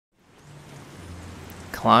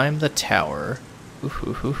climb the tower. Ooh,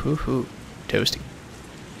 hoo, hoo, hoo, hoo. Toasty.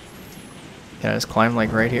 Can I just climb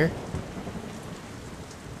like right here?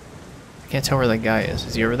 I can't tell where that guy is.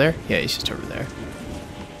 Is he over there? Yeah, he's just over there.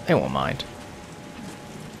 They won't mind.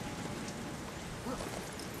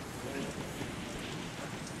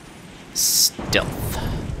 Stealth.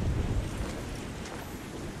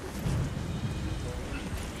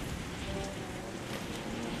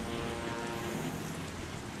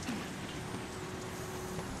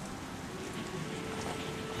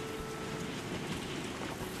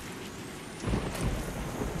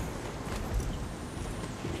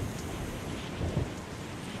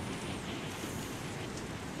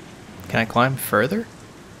 Can I climb further?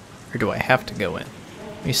 Or do I have to go in?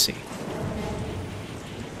 Let me see.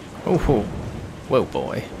 Oh, whoa. Whoa,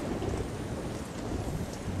 boy.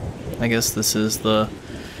 I guess this is the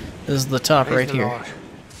top right here.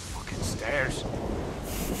 Fucking stairs.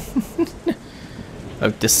 Oh,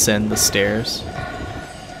 descend the stairs.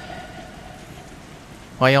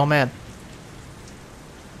 Why y'all mad?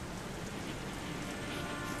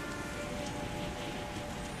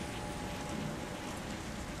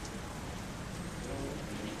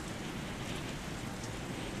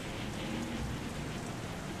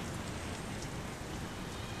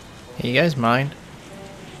 Hey, you guys mind?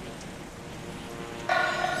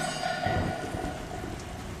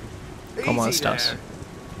 Come on, Stas.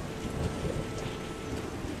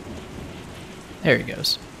 There he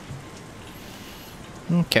goes.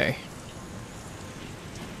 Okay.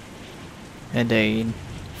 And a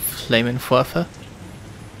Flammenwerfer.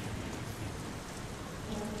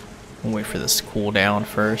 We'll wait for this to cool down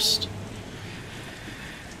first.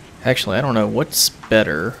 Actually, I don't know what's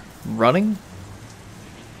better, running.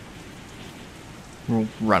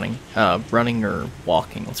 Running or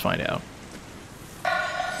walking. Let's find out.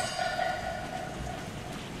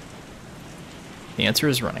 The answer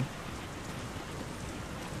is running.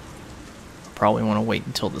 Probably want to wait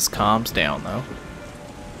until this calms down, though.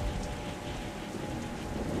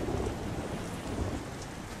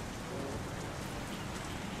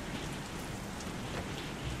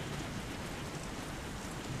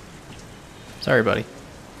 Sorry, buddy.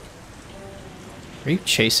 Are you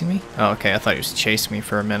chasing me? Oh, okay, I thought he was chasing me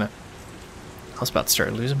for a minute. I was about to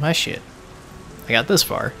start losing my shit. I got this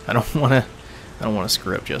far. I don't wanna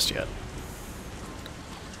screw up just yet.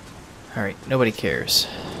 Alright, nobody cares.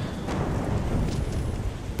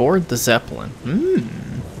 Board the Zeppelin.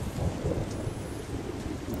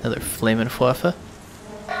 Another Flammenwerfer.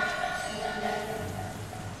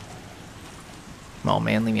 Come on,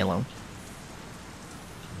 man, leave me alone.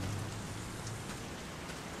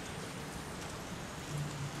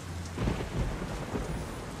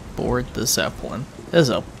 Board the Zeppelin. This is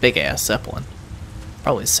a big ass Zeppelin.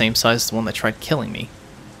 Probably the same size as the one that tried killing me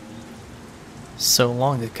so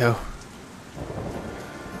long ago.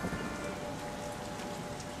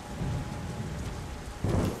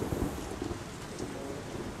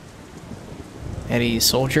 Eddie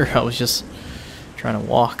soldier, I was just trying to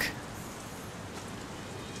walk.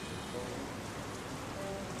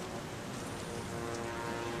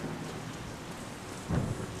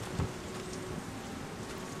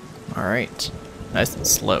 Alright, nice and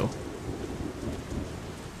slow.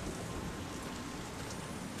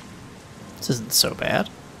 This isn't so bad.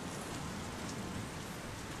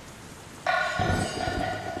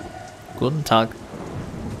 Guten Tag.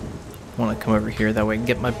 I want to come over here, that way I can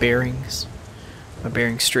get my bearings. My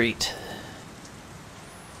bearings straight.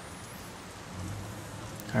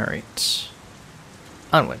 Alright.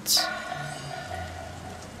 Onwards.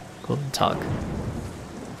 Guten Tag.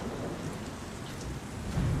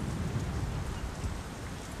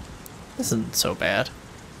 This isn't so bad.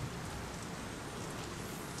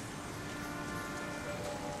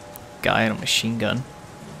 Guy in a machine gun.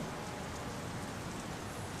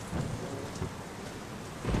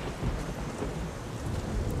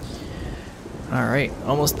 Alright,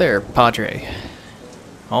 almost there, Padre.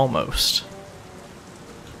 Almost.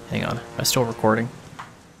 Hang on, am I still recording?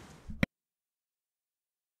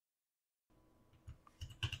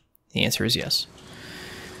 The answer is yes.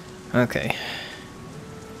 Okay.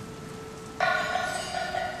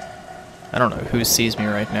 I don't know who sees me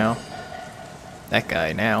right now. That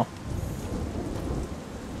guy now.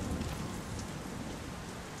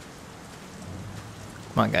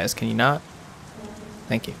 Come on, guys, can you not?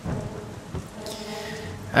 Thank you.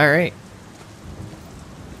 Alright.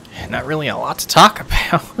 Not really a lot to talk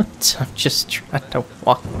about. I'm just trying to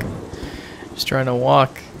walk. Just trying to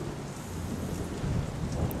walk.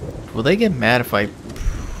 Will they get mad if I...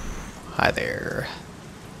 Hi there.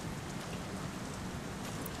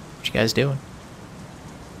 What you guys doing?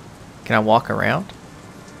 Can I walk around?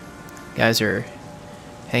 Guys are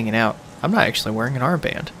hanging out. I'm not actually wearing an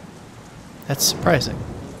armband. That's surprising.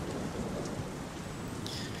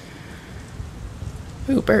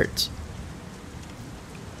 Ooh, birds.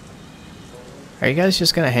 Are you guys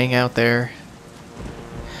just gonna hang out there?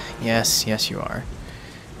 Yes, yes you are.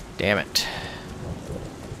 Damn it.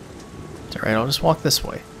 It's alright, I'll just walk this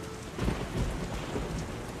way.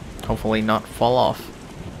 Hopefully not fall off.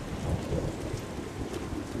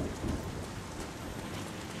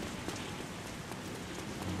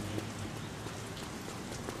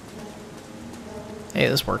 Hey,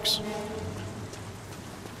 this works.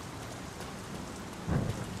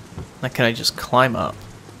 Now can I just climb up?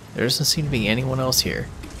 There doesn't seem to be anyone else here.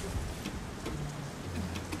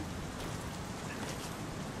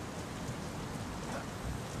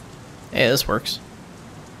 Hey, this works.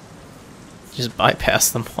 Just bypass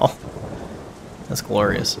them all. That's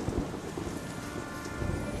glorious.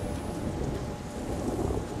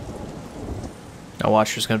 Now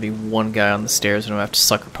watch, there's gonna be one guy on the stairs and I'm gonna have to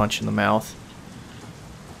sucker punch in the mouth.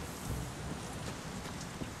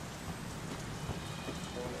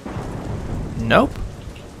 Nope.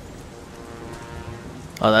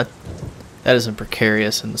 Oh, that isn't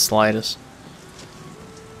precarious in the slightest.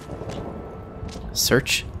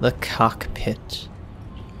 Search the cockpit.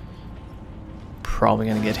 Probably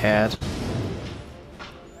gonna get had.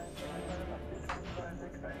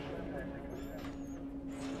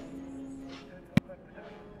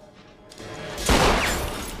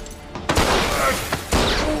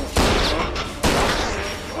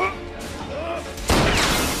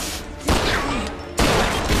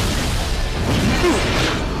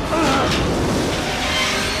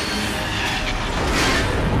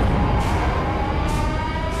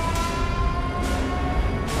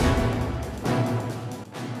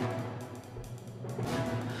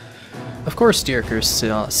 Of course Dierker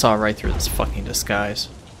saw right through this fucking disguise.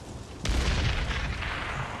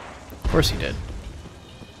 Of course he did.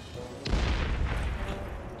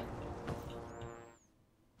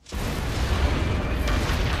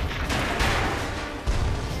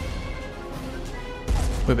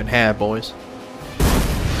 We've been had, boys.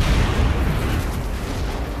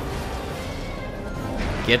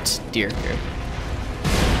 Get Dierker.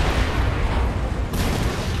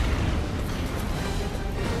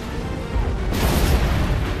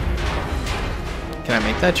 Can I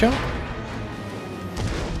make that jump?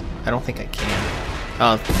 I don't think I can.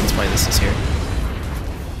 Oh, that's why this is here.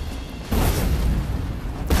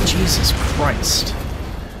 Jesus Christ.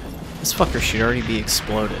 This fucker should already be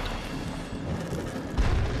exploded.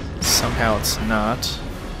 Somehow it's not.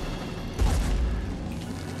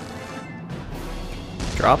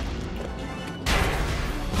 Drop.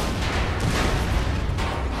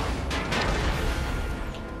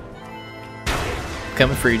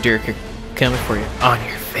 Coming for you, Dierker. Coming for you. On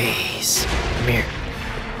your face. Come here.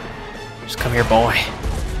 Just come here, boy.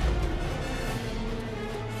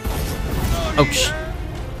 Oh, oops.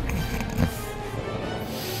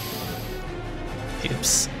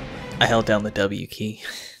 I held down the W key.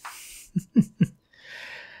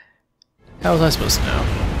 How was I supposed to know?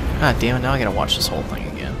 Ah, damn it, now I gotta watch this whole thing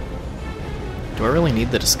again. Do I really need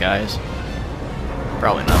the disguise?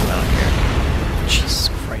 Probably not, I don't care. Jesus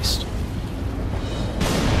Christ.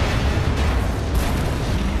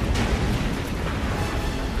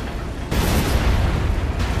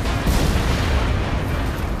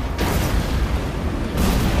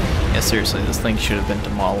 Seriously, this thing should have been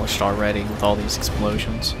demolished already with all these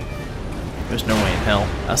explosions. There's no way in hell.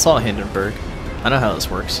 I saw Hindenburg. I know how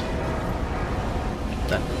this works.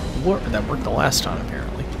 That worked the last time,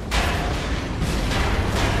 apparently.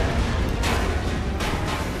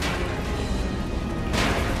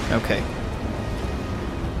 Okay.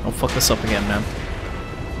 Don't fuck this up again, man.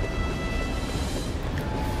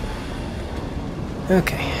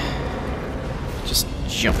 Okay. Just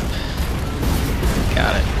jump.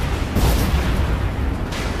 Got it.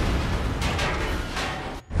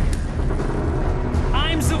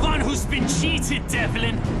 Who's been cheated,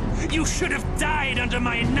 Devlin? You should have died under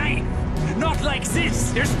my knife. Not like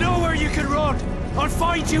this. There's nowhere you can run. I'll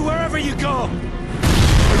find you wherever you go.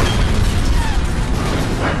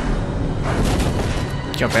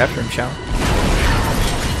 Jump after him, shall we?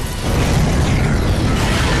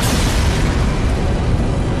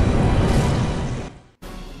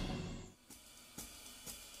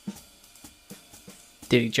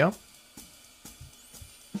 Did he jump?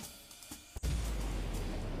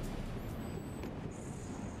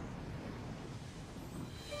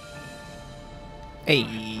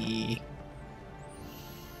 Hey.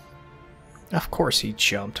 Of course he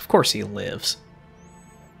jumped. Of course he lives.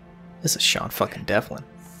 This is Sean fucking Devlin.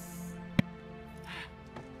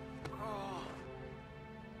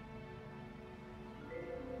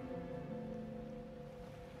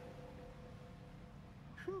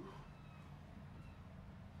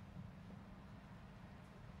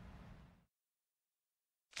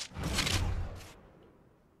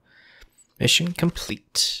 Mission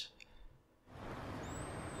complete.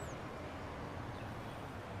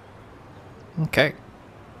 Okay.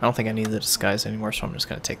 I don't think I need the disguise anymore, so I'm just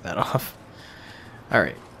gonna take that off.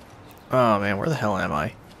 Alright. Oh man, where the hell am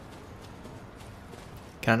I?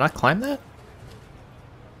 Can I not climb that?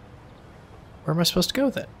 Where am I supposed to go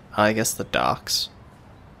then? I guess the docks.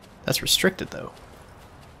 That's restricted though.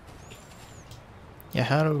 Yeah,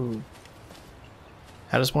 how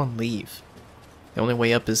does one leave? The only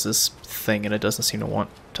way up is this thing, and it doesn't seem to want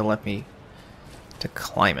to let me to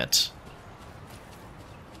climb it.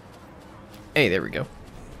 Hey, there we go.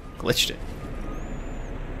 Glitched it.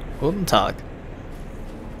 Guten Tag.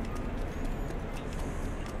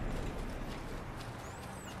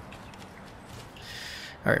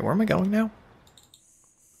 Alright, where am I going now?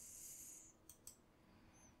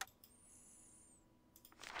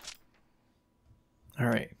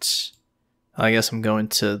 Alright. I guess I'm going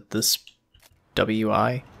to this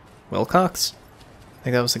W.I. Wilcox? I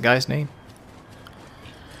think that was the guy's name.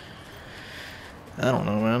 I don't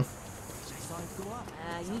know, man.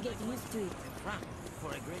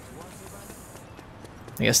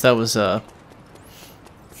 I guess that was, I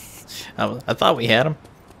thought we had him.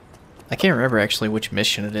 I can't remember actually which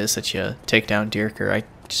mission it is that you take down Dierker. I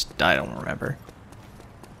don't remember.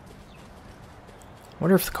 I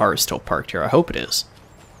wonder if the car is still parked here. I hope it is.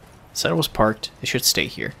 It said it was parked. It should stay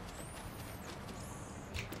here.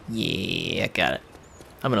 Yeah, got it.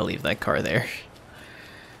 I'm gonna leave that car there.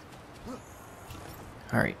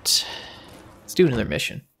 Alright. Let's do another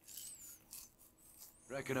mission.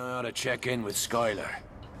 Reckon I ought to check in with Skylar.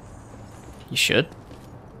 You should?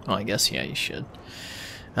 Well, I guess, yeah, you should.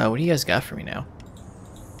 What do you guys got for me now?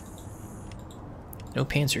 No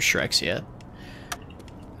Panzer Shreks yet.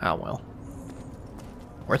 Oh well.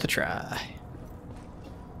 Worth a try.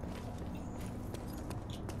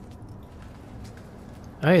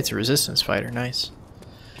 Oh, hey, it's a resistance fighter. Nice.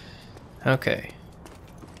 Okay.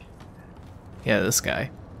 Yeah, this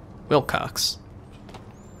guy. Wilcox.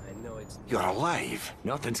 You're alive.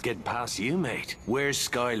 Nothing's getting past you, mate. Where's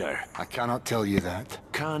Skylar? I cannot tell you that.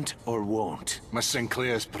 Can't or won't? Miss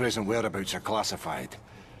Sinclair's present whereabouts are classified.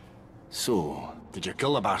 So, did you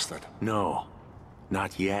kill the bastard? No.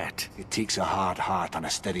 Not yet. It takes a hard heart and a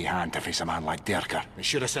steady hand to face a man like Dierker. They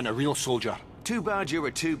should have sent a real soldier. Too bad you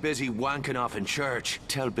were too busy wanking off in church.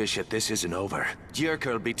 Tell Bishop this isn't over.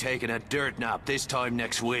 Dierker will be taking a dirt nap this time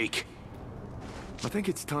next week. I think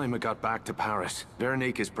it's time I got back to Paris.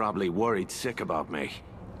 Veronique is probably worried sick about me.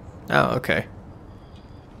 Oh, okay.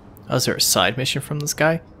 Oh, is there a side mission from this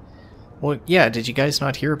guy? Well, yeah, did you guys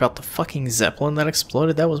not hear about the fucking Zeppelin that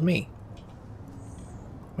exploded? That was me.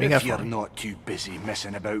 What do you got If for you're me? not too busy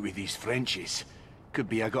messing about with these Frenchies, could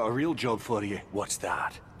be I got a real job for you. What's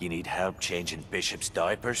that? You need help changing Bishop's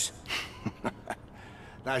diapers?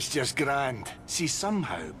 That's just grand. See,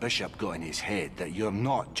 somehow Bishop got in his head that you're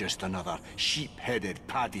not just another sheep-headed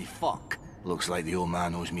paddy fuck. Looks like the old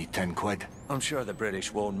man owes me 10 quid. I'm sure the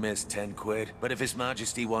British won't miss 10 quid, but if His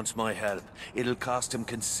Majesty wants my help, it'll cost him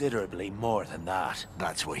considerably more than that.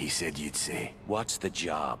 That's what he said you'd say. What's the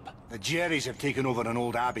job? The Jerrys have taken over an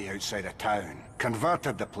old abbey outside of town,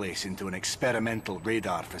 converted the place into an experimental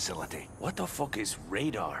radar facility. What the fuck is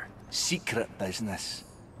radar? Secret business.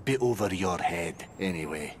 Bit over your head.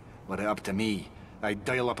 Anyway, were it up to me, I'd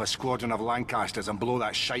dial up a squadron of Lancasters and blow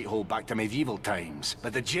that shithole back to medieval times.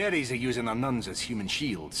 But the Jerrys are using their nuns as human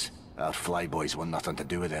shields. Our flyboys want nothing to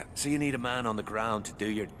do with it. So you need a man on the ground to do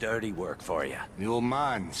your dirty work for you. The old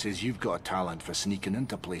man says you've got a talent for sneaking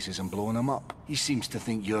into places and blowing them up. He seems to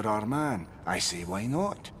think you're our man. I say, why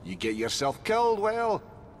not? You get yourself killed, well,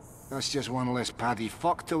 that's just one less paddy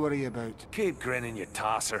fuck to worry about. Keep grinning, you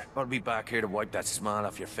tosser. I'll be back here to wipe that smile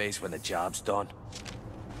off your face when the job's done.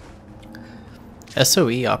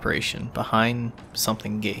 SOE operation behind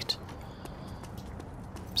something gate.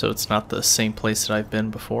 So it's not the same place that I've been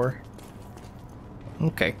before?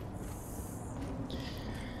 Okay.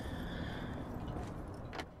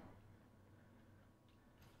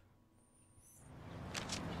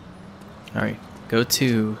 Alright, go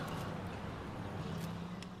to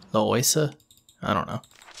Loisa? I don't know.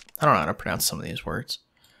 I don't know how to pronounce some of these words.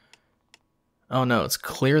 Oh no, it's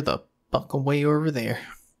clear the fuck away over there.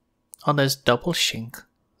 Oh, there's double shink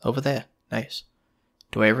over there. Nice.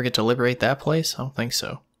 Do I ever get to liberate that place? I don't think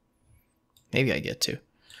so. Maybe I get to.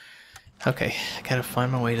 Okay, I gotta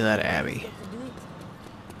find my way to that abbey.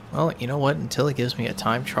 Well, you know what? Until it gives me a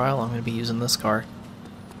time trial, I'm gonna be using this car.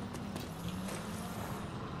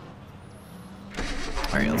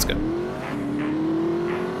 Alright, let's go.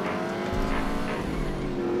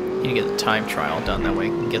 Need to get the time trial done, that way I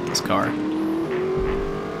can get this car.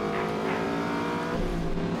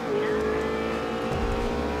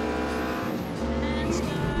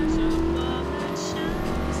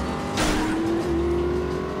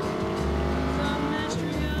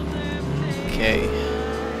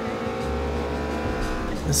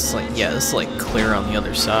 This is like, yeah, this is like clear on the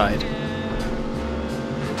other side.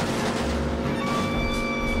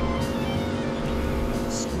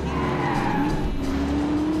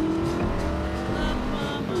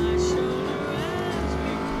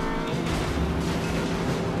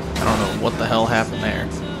 I don't know what the hell happened there.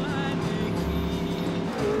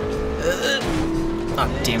 Oh,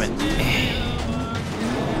 damn it.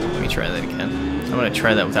 Let me try that again. I'm gonna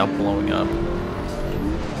try that without blowing up.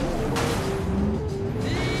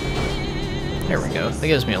 There we go. That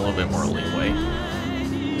gives me a little bit more leeway.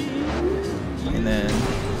 And then...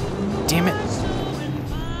 Damn it!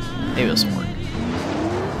 Maybe this will work.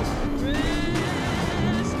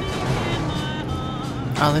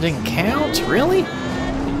 Oh, that didn't count? Really?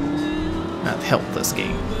 Not help this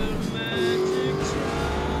game.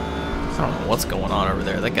 I don't know what's going on over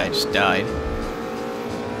there. That guy just died.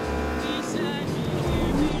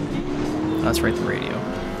 Oh, that's right, the radio.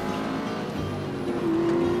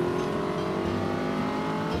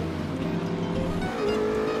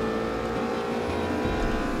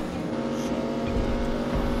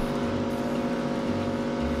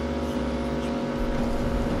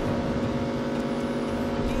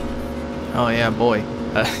 Oh yeah, boy.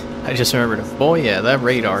 I just remembered it. Boy, yeah, that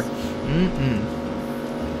radar. I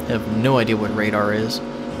have no idea what radar is.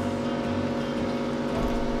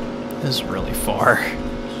 This is really far.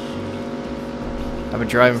 I've been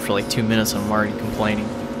driving for like 2 minutes and I'm already complaining.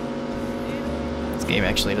 This game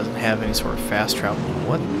actually doesn't have any sort of fast travel.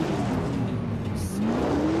 What?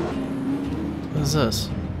 What is this?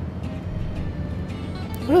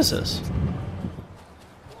 What is this?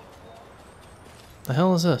 The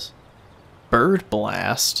hell is this? Bird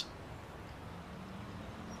blast?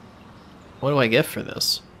 What do I get for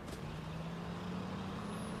this?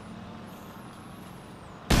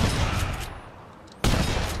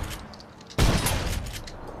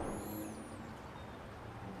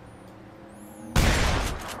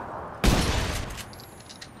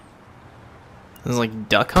 This is like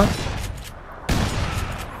duck hunt?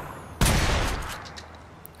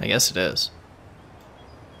 I guess it is.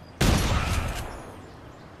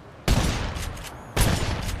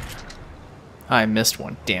 I missed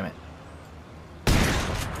one, damn it.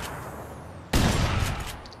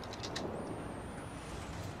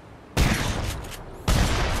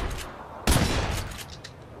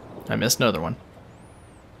 I missed another one.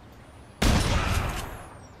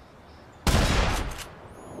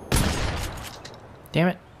 Damn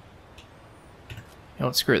it. You know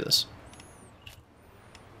what, screw this.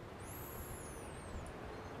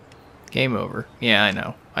 Game over. Yeah, I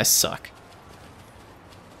know. I suck.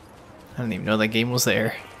 I didn't even know that game was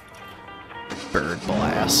there. Bird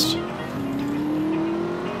blast.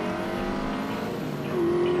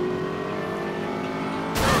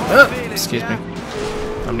 Oh, excuse me.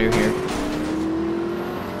 I'm new here.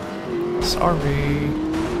 Sorry.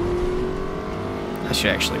 I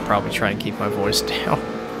should actually probably try and keep my voice down.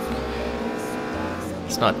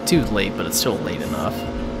 It's not too late, but it's still late enough.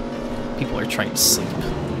 People are trying to sleep.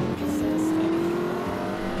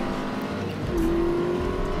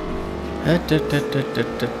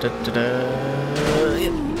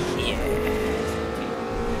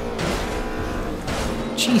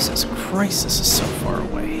 Jesus Christ, this is so far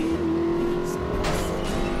away.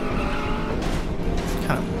 What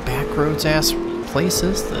kind of backroads ass place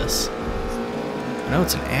is this? I know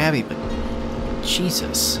it's an abbey, but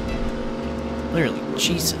Jesus. Literally,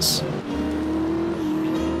 Jesus.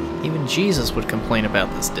 Even Jesus would complain about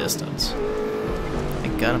this distance.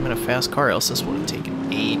 Thank God I'm in a fast car, else this would have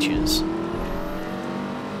taken ages.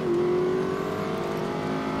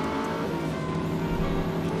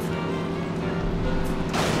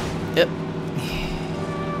 Yep.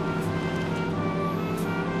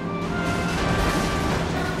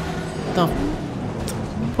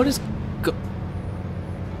 What is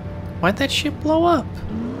why'd that ship blow up?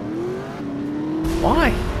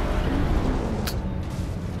 Why?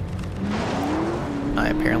 I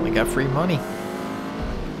apparently got free money.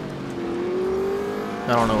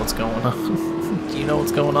 I don't know what's going on. Do you know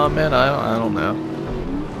what's going on, man? I don't know.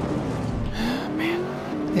 Man,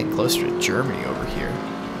 I'm getting closer to Germany over here.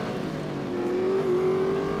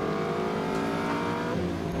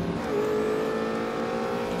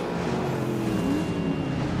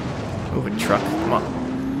 Moving truck, come on.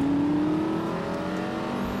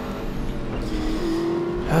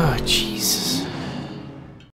 Oh, Jesus.